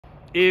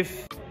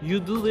If you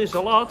do this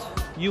a lot,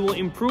 you will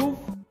improve.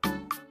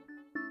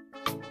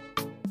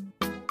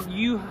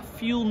 You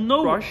feel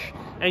no rush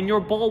and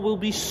your ball will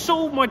be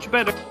so much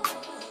better.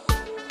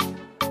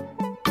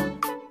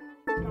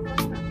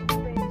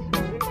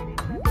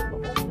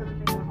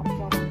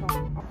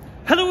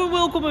 Hello and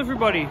welcome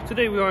everybody.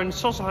 Today we are in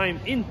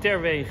Sassheim in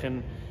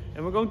Terwegen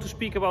and we're going to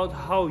speak about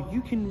how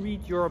you can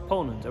read your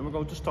opponent, and we're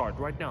going to start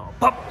right now.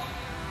 Pop!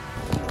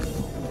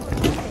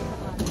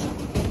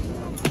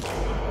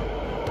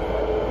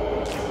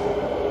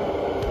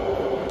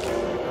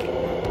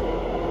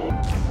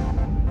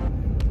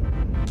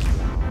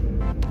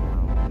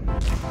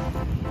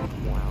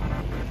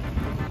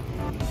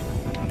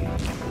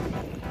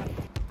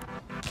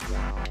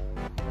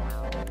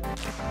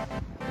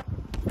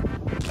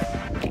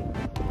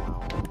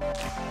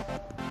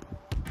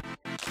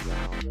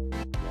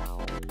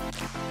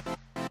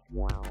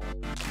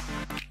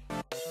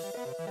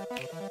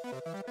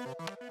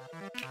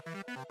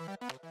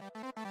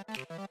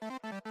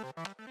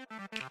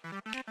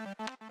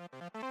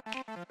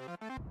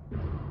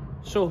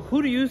 So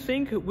who do you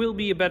think will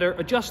be a better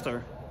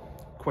adjuster?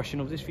 Question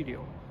of this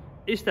video.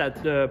 Is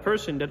that the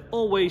person that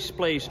always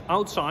plays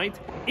outside,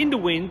 in the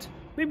wind,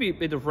 maybe a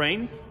bit of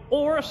rain,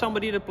 or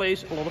somebody that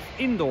plays a lot of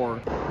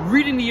indoor?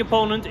 Reading the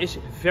opponent is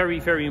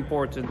very, very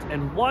important.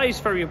 And why is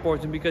very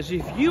important? Because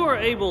if you are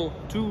able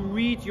to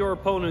read your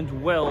opponent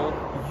well,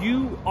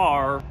 you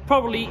are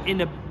probably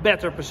in a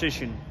better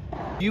position.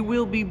 You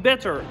will be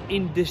better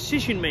in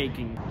decision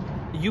making.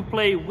 You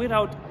play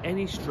without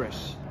any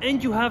stress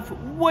and you have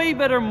way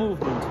better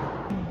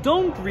movement.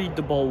 Don't read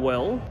the ball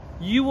well,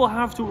 you will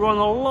have to run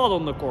a lot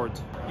on the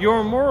court.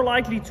 You're more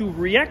likely to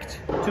react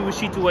to a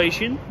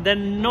situation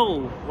than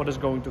know what is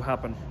going to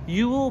happen.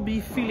 You will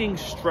be feeling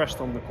stressed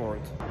on the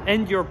court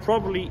and you're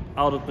probably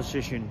out of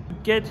position.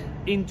 Get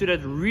into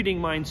that reading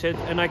mindset,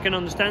 and I can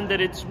understand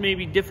that it's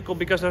maybe difficult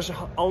because there's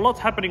a lot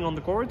happening on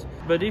the court.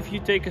 But if you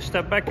take a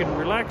step back and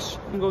relax,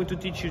 I'm going to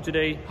teach you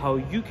today how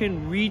you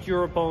can read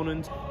your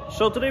opponent.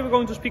 So today we're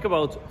going to speak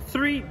about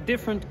 3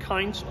 different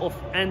kinds of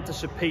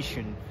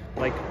anticipation,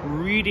 like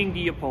reading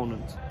the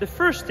opponent. The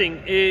first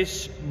thing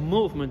is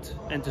movement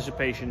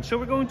anticipation. So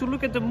we're going to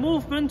look at the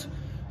movement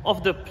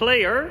of the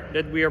player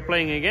that we are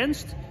playing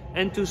against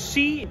and to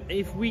see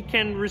if we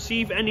can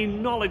receive any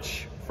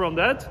knowledge from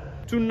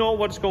that to know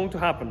what's going to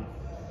happen.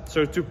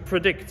 So to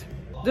predict.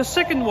 The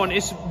second one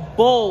is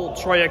ball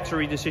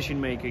trajectory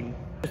decision making.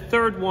 The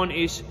third one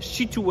is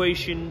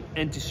situation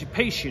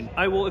anticipation.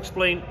 I will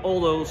explain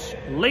all those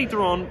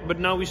later on, but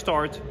now we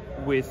start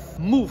with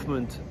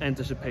movement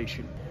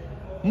anticipation.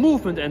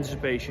 Movement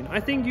anticipation. I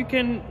think you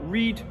can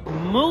read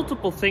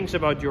multiple things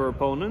about your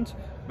opponent,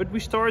 but we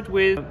start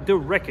with the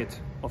racket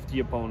of the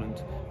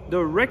opponent.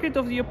 The racket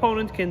of the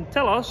opponent can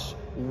tell us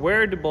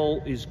where the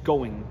ball is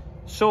going.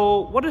 So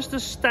what is the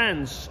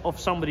stance of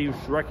somebody's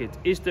racket?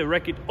 Is the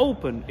racket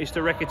open? Is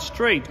the racket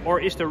straight? Or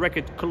is the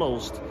racket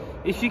closed?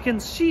 If you can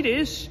see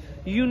this,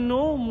 you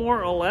know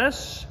more or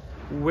less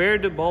where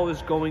the ball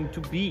is going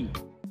to be.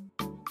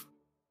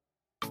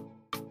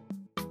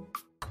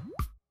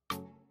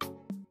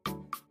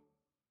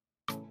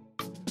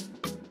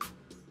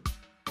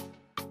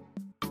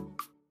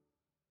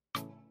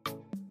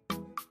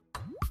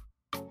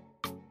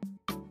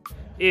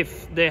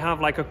 If they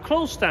have like a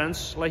closed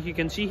stance, like you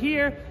can see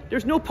here,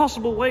 there's no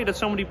possible way that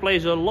somebody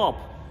plays a lob.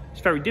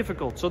 It's very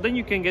difficult. So then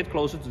you can get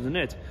closer to the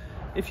net.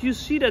 If you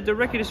see that the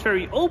racket is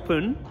very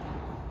open,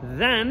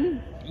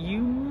 then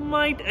you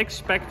might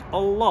expect a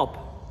lob.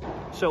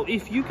 So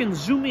if you can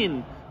zoom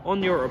in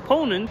on your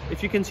opponent,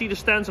 if you can see the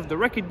stance of the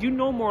racket, you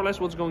know more or less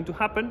what's going to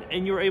happen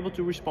and you're able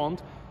to respond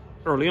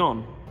early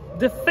on.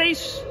 The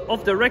face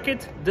of the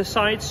racket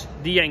decides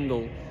the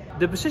angle.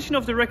 The position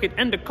of the racket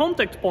and the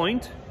contact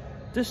point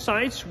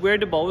decides where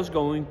the ball is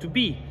going to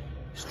be,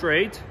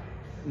 straight,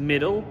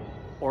 middle,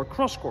 or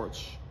cross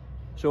courts.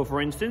 So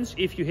for instance,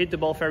 if you hit the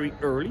ball very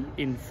early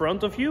in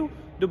front of you,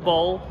 the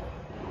ball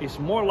is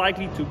more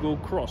likely to go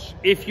cross.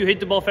 If you hit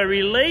the ball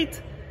very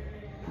late,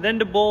 then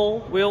the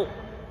ball will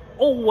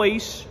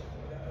always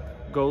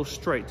go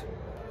straight.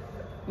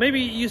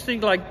 Maybe you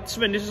think like,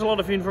 Sven, this is a lot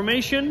of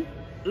information.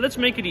 Let's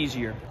make it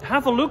easier.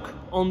 Have a look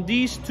on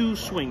these 2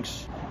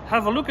 swings.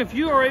 Have a look if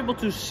you are able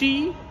to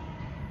see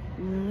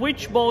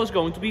which ball is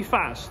going to be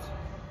fast.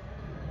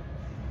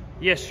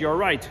 Yes, you're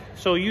right.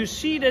 So you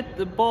see that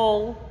the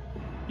ball,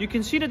 you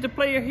can see that the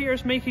player here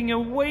is making a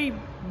way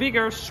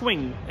bigger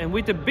swing. And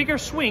with the bigger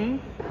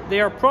swing, they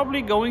are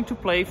probably going to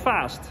play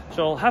fast.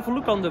 So have a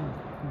look on the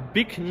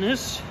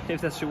bigness, if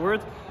that's the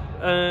word,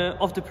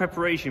 of the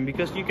preparation.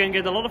 Because you can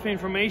get a lot of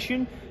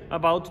information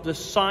about the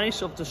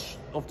size of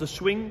the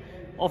swing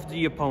of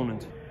the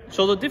opponent.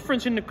 So the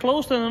difference in the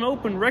closed and an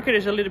open racket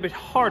is a little bit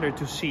harder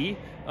to see.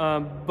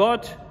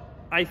 But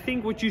I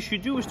think what you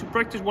should do is to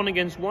practice 1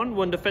 against 1,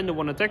 1 defender,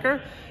 1 attacker,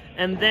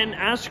 and then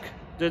ask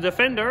the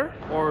defender,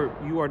 or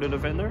you are the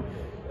defender,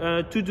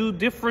 to do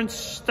different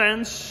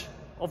stance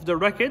of the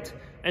racket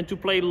and to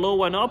play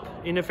low and up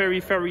in a very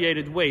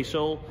variated way.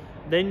 So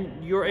then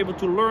you're able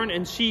to learn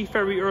and see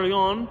very early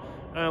on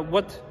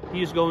what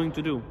he is going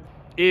to do.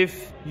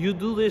 If you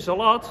do this a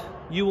lot,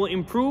 you will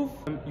improve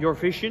your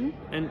vision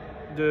and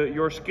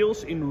your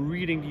skills in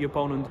reading the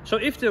opponent. So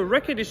if the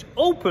racket is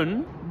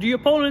open, the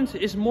opponent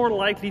is more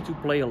likely to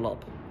play a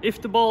lob.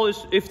 If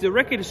the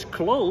racket is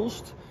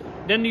closed,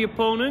 then the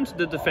opponent,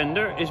 the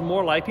defender, is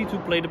more likely to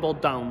play the ball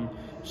down.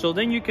 So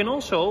then you can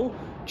also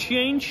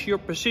change your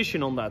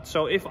position on that.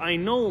 So if I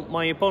know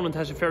my opponent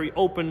has a very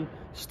open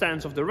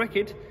stance of the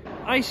racket,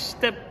 I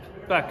step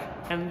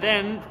back, and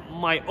then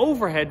my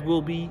overhead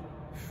will be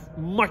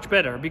much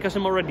better because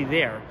I'm already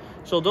there.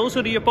 So those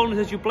are the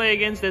opponents that you play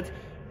against that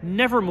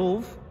never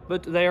move,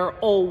 but they are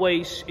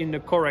always in the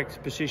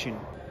correct position.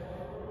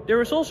 There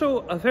is also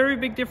a very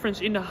big difference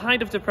in the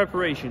height of the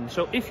preparation.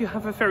 So if you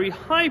have a very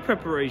high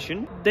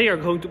preparation, they are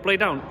going to play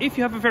down. If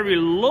you have a very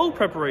low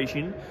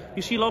preparation,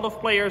 you see a lot of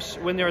players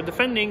when they are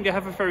defending, they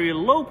have a very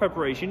low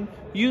preparation,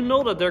 you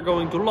know that they're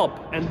going to lob,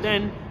 and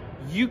then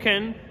you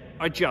can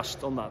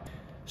adjust on that.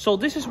 So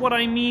this is what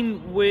I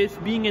mean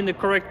with being in the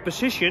correct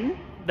position,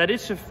 that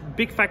it's a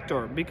big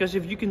factor, because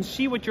if you can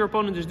see what your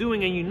opponent is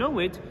doing and you know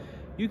it,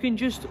 you can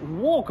just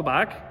walk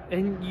back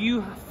and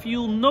you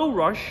feel no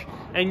rush,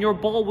 and your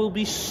ball will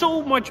be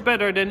so much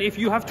better than if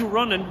you have to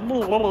run and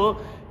blah, blah, blah.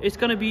 It's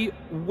going to be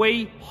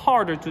way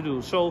harder to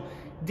do. So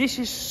this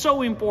is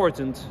so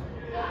important.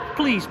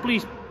 Please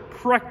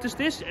practice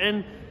this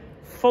and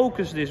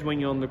focus this when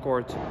you're on the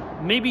court.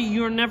 Maybe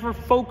you're never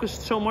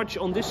focused so much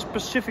on this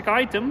specific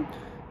item,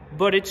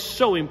 but it's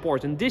so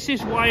important. This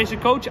is why as a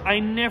coach I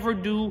never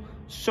do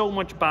so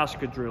much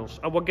basket drills.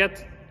 I will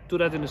get to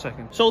that in a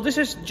second. So this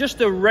is just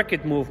the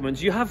racket movements.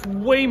 You have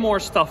way more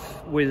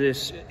stuff with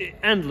this,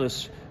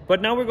 endless.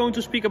 But now we're going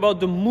to speak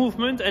about the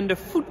movement and the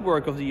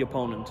footwork of the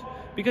opponent.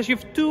 Because you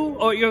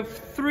have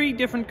three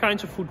different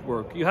kinds of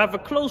footwork. You have a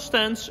closed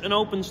stance, an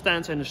open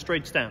stance, and a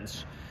straight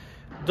stance.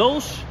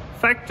 Those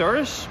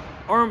factors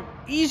are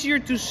easier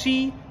to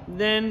see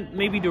than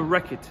maybe the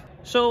racket.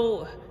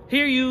 So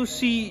here you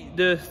see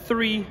the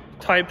three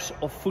types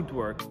of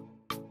footwork.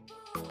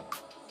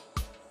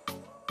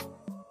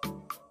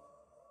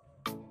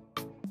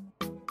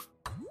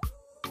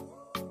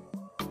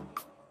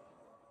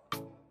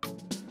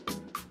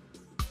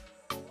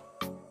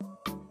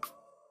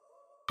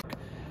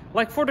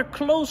 Like for the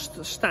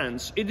closed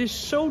stance, it is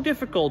so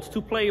difficult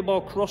to play a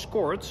ball cross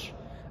courts.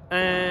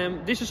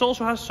 This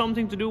also has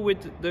something to do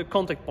with the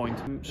contact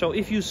point. So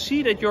if you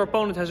see that your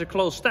opponent has a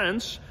closed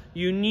stance,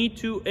 you need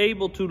to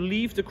able to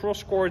leave the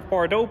cross court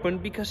part open,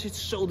 because it's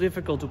so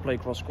difficult to play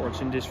cross courts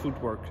in this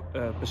footwork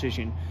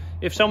position.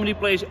 If somebody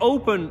plays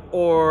open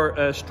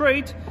or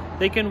straight,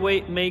 they can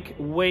make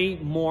way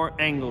more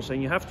angles,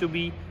 and you have to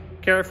be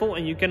careful,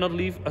 and you cannot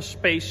leave a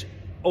space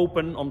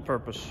open on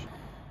purpose.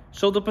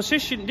 So the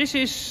position, this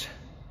is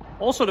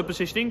also the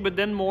positioning, but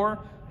then more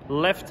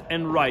left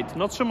and right,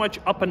 not so much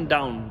up and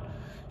down.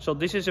 So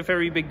this is a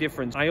very big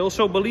difference. I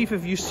also believe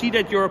if you see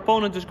that your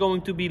opponent is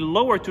going to be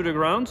lower to the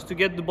ground to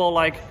get the ball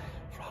like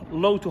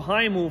low to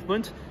high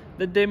movement,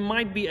 that they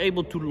might be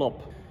able to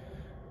lob.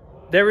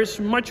 There is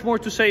much more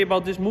to say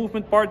about this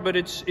movement part, but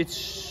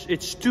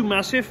it's too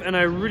massive, and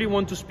I really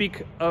want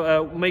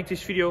to make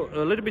this video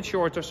a little bit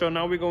shorter. So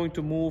now we're going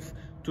to move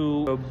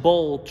to a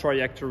ball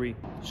trajectory.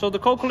 So the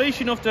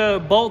calculation of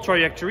the ball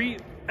trajectory,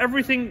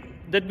 everything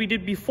that we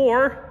did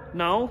before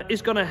now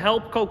is going to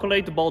help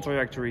calculate the ball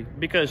trajectory,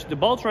 because the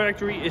ball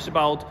trajectory is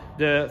about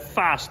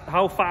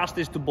how fast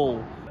is the ball,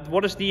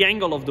 what is the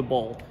angle of the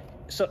ball.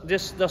 So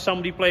does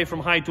somebody play from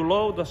high to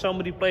low, does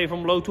somebody play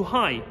from low to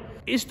high?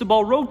 Is the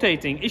ball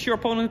rotating? Is your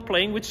opponent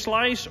playing with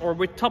slice or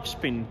with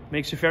topspin?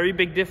 Makes a very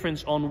big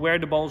difference on where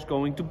the ball is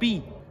going to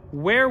be.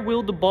 Where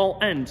will the ball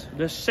end?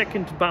 The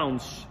second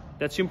bounce.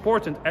 That's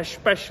important,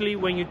 especially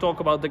when you talk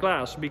about the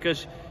glass,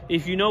 because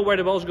if you know where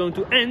the ball is going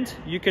to end,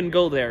 you can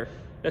go there.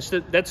 That's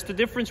the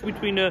difference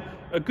between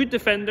a good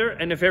defender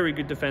and a very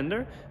good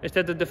defender, is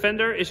that the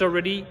defender is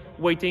already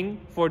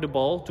waiting for the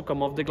ball to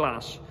come off the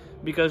glass.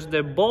 Because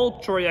the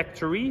ball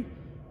trajectory,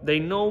 they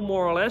know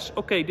more or less,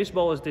 okay, this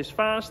ball is this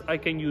fast, I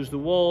can use the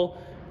wall,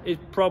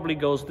 it probably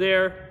goes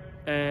there,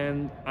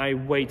 and I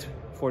wait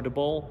for the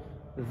ball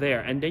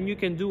there. And then you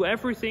can do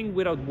everything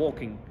without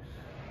walking.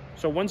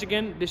 So once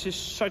again, this is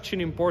such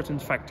an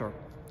important factor.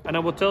 And I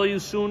will tell you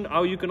soon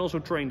how you can also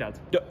train that.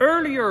 The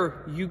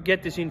earlier you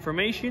get this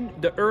information,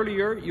 the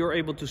earlier you're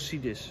able to see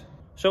this.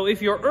 So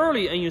if you're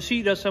early and you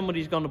see that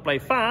somebody's going to play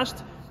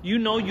fast, you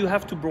know you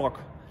have to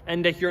block.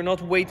 And that you're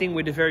not waiting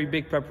with a very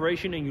big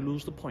preparation and you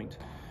lose the point.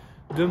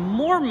 The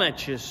more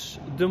matches,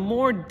 the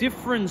more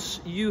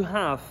difference you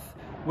have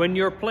when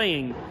you're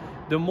playing,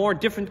 the more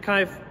different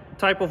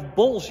type of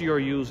balls you're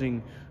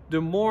using, the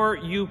more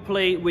you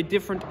play with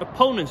different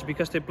opponents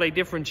because they play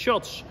different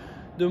shots,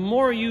 the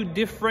more you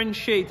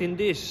differentiate in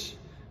this,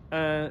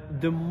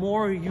 the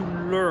more you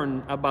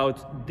learn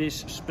about this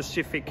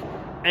specific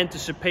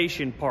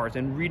anticipation part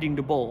and reading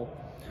the ball.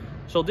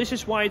 So this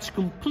is why it's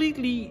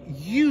completely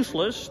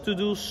useless to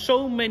do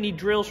so many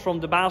drills from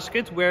the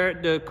basket where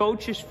the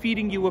coach is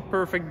feeding you a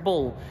perfect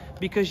ball,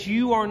 because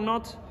you are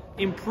not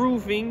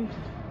improving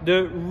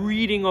the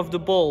reading of the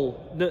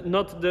ball,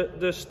 not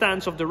the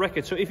stance of the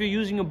racket. So if you're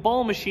using a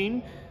ball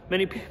machine,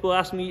 many people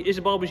ask me, is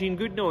a ball machine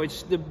good? No,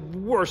 it's the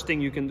worst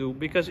thing you can do,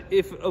 because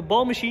if a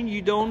ball machine,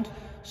 you don't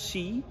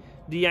see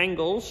the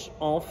angles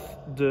of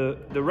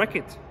the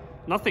racket.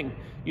 Nothing.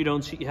 You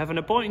don't see, have an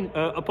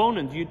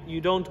opponent.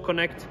 You don't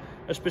connect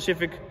a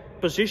specific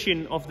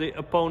position of the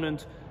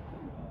opponent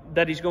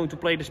that is going to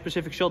play the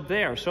specific shot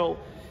there. So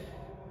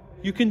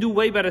you can do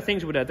way better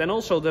things with that. And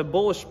also the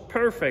ball is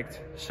perfect,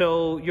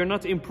 so you're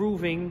not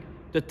improving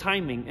the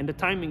timing, and the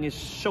timing is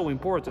so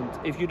important.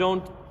 If you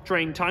don't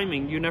train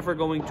timing, you're never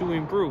going to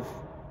improve,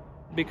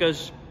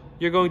 because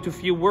you're going to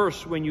feel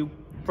worse when you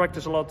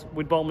practice a lot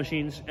with ball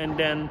machines and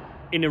then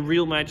in a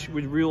real match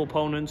with real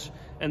opponents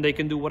and they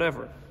can do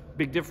whatever.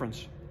 Big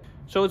difference.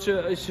 So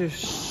it's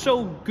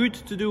so good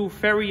to do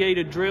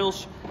variated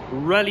drills,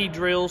 rally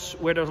drills,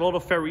 where there's a lot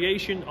of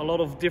variation, a lot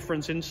of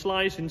difference in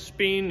slice, in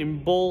spin,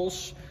 in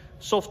balls,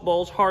 soft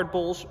balls, hard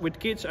balls. With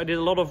kids, I did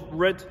a lot of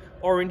red,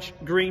 orange,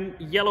 green,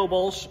 yellow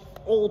balls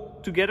all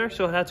together.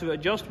 So I had to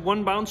adjust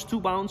 1 bounce, 2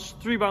 bounce,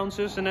 3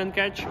 bounces, and then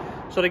catch.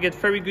 So they get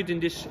very good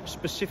in this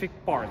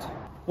specific part.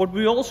 What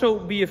will also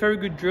be a very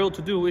good drill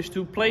to do is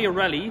to play a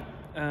rally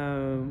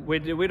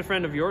with a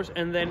friend of yours,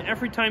 and then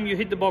every time you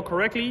hit the ball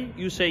correctly,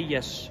 you say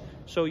yes.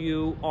 So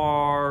you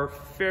are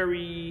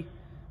very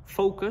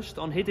focused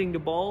on hitting the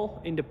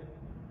ball in the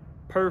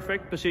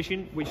perfect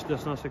position, which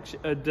does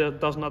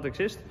not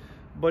exist,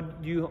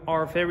 but you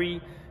are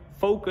very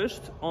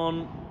focused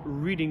on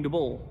reading the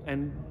ball,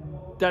 and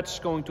that's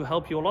going to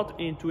help you a lot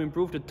to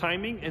improve the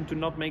timing and to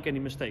not make any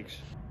mistakes.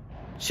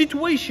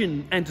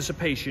 Situation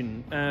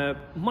anticipation,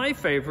 my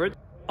favorite.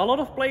 A lot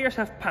of players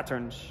have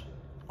patterns.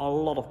 A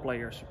lot of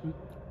players,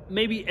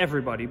 maybe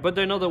everybody, but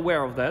they're not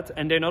aware of that,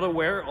 and they're not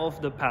aware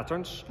of the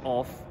patterns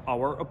of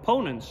our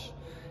opponents.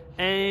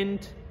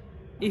 And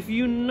if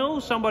you know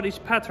somebody's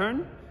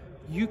pattern,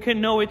 you can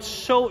know it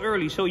so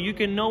early, so you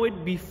can know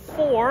it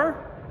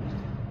before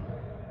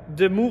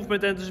the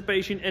movement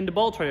anticipation and the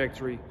ball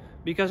trajectory.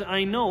 Because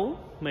I know,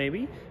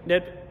 maybe,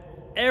 that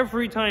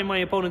every time my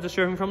opponent is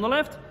serving from the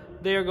left,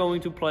 they are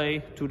going to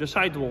play to the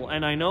side wall,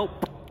 and I know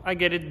I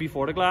get it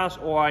before the glass,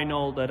 or I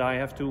know that I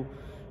have to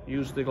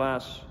use the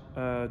glass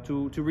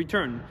to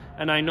return,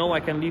 and I know I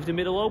can leave the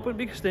middle open,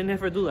 because they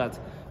never do that.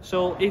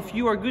 So if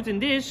you are good in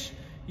this,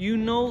 you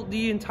know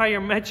the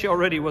entire match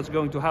already what's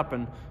going to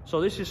happen.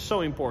 So this is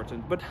so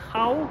important. But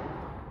how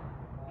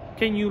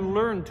can you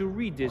learn to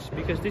read this?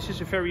 Because this is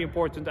a very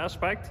important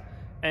aspect,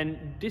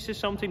 and this is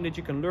something that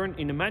you can learn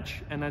in a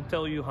match, and I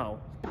tell you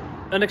how.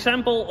 An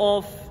example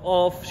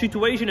of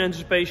situation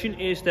anticipation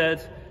is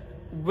that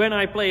when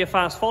I play a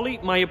fast volley,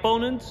 my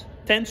opponent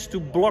tends to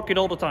block it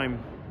all the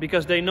time,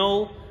 because they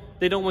know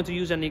they don't want to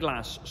use any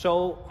glass.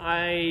 So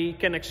I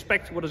can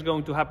expect what is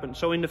going to happen.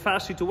 So in the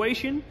fast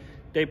situation,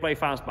 they play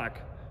fast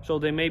back. So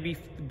they may be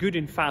good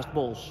in fast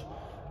balls.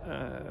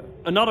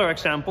 Another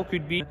example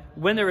could be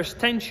when there is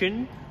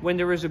tension, when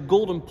there is a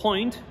golden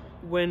point,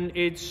 when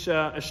it's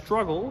a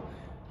struggle,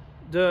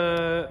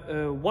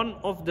 one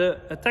of the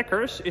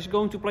attackers is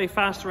going to play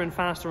faster and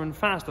faster and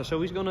faster.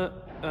 So he's going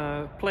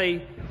to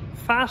play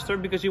faster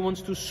because he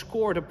wants to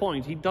score the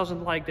point. He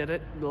doesn't like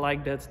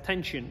that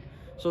tension.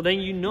 So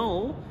then you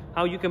know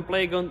how you can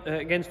play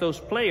against those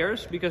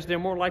players, because they're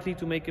more likely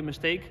to make a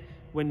mistake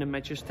when the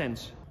match is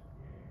tense.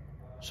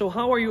 So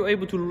how are you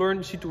able to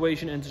learn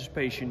situation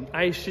anticipation?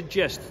 I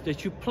suggest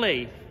that you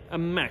play a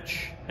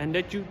match and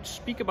that you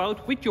speak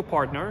about with your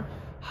partner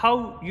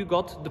how you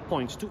got the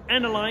points, to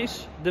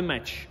analyze the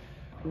match.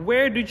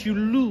 Where did you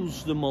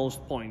lose the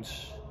most points?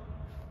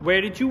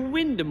 Where did you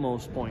win the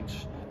most points?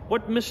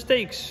 What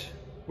mistakes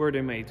were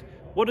they made?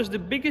 What is the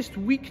biggest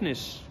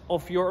weakness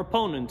of your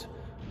opponent?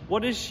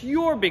 What is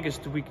your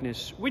biggest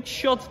weakness? Which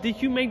shot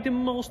did you make the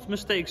most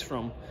mistakes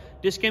from?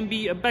 This can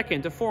be a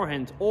backhand, a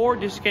forehand, or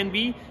this can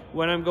be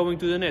when I'm going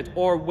to the net,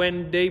 or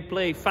when they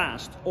play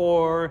fast,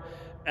 or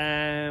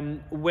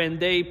when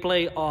they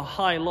play a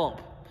high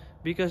lob.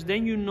 Because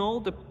then you know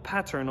the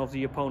pattern of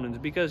the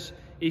opponent. Because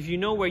if you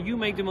know where you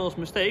make the most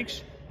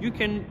mistakes, you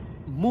can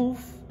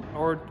move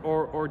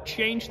or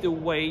change the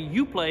way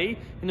you play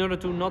in order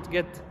to not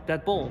get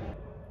that ball.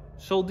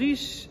 So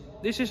this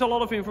is a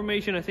lot of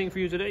information, I think, for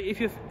you today. If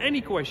you have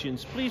any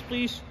questions,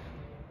 please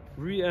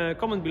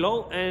comment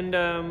below, and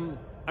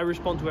I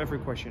respond to every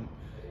question.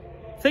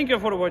 Thank you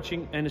for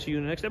watching, and see you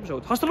in the next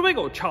episode. Hasta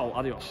luego. Ciao.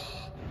 Adios.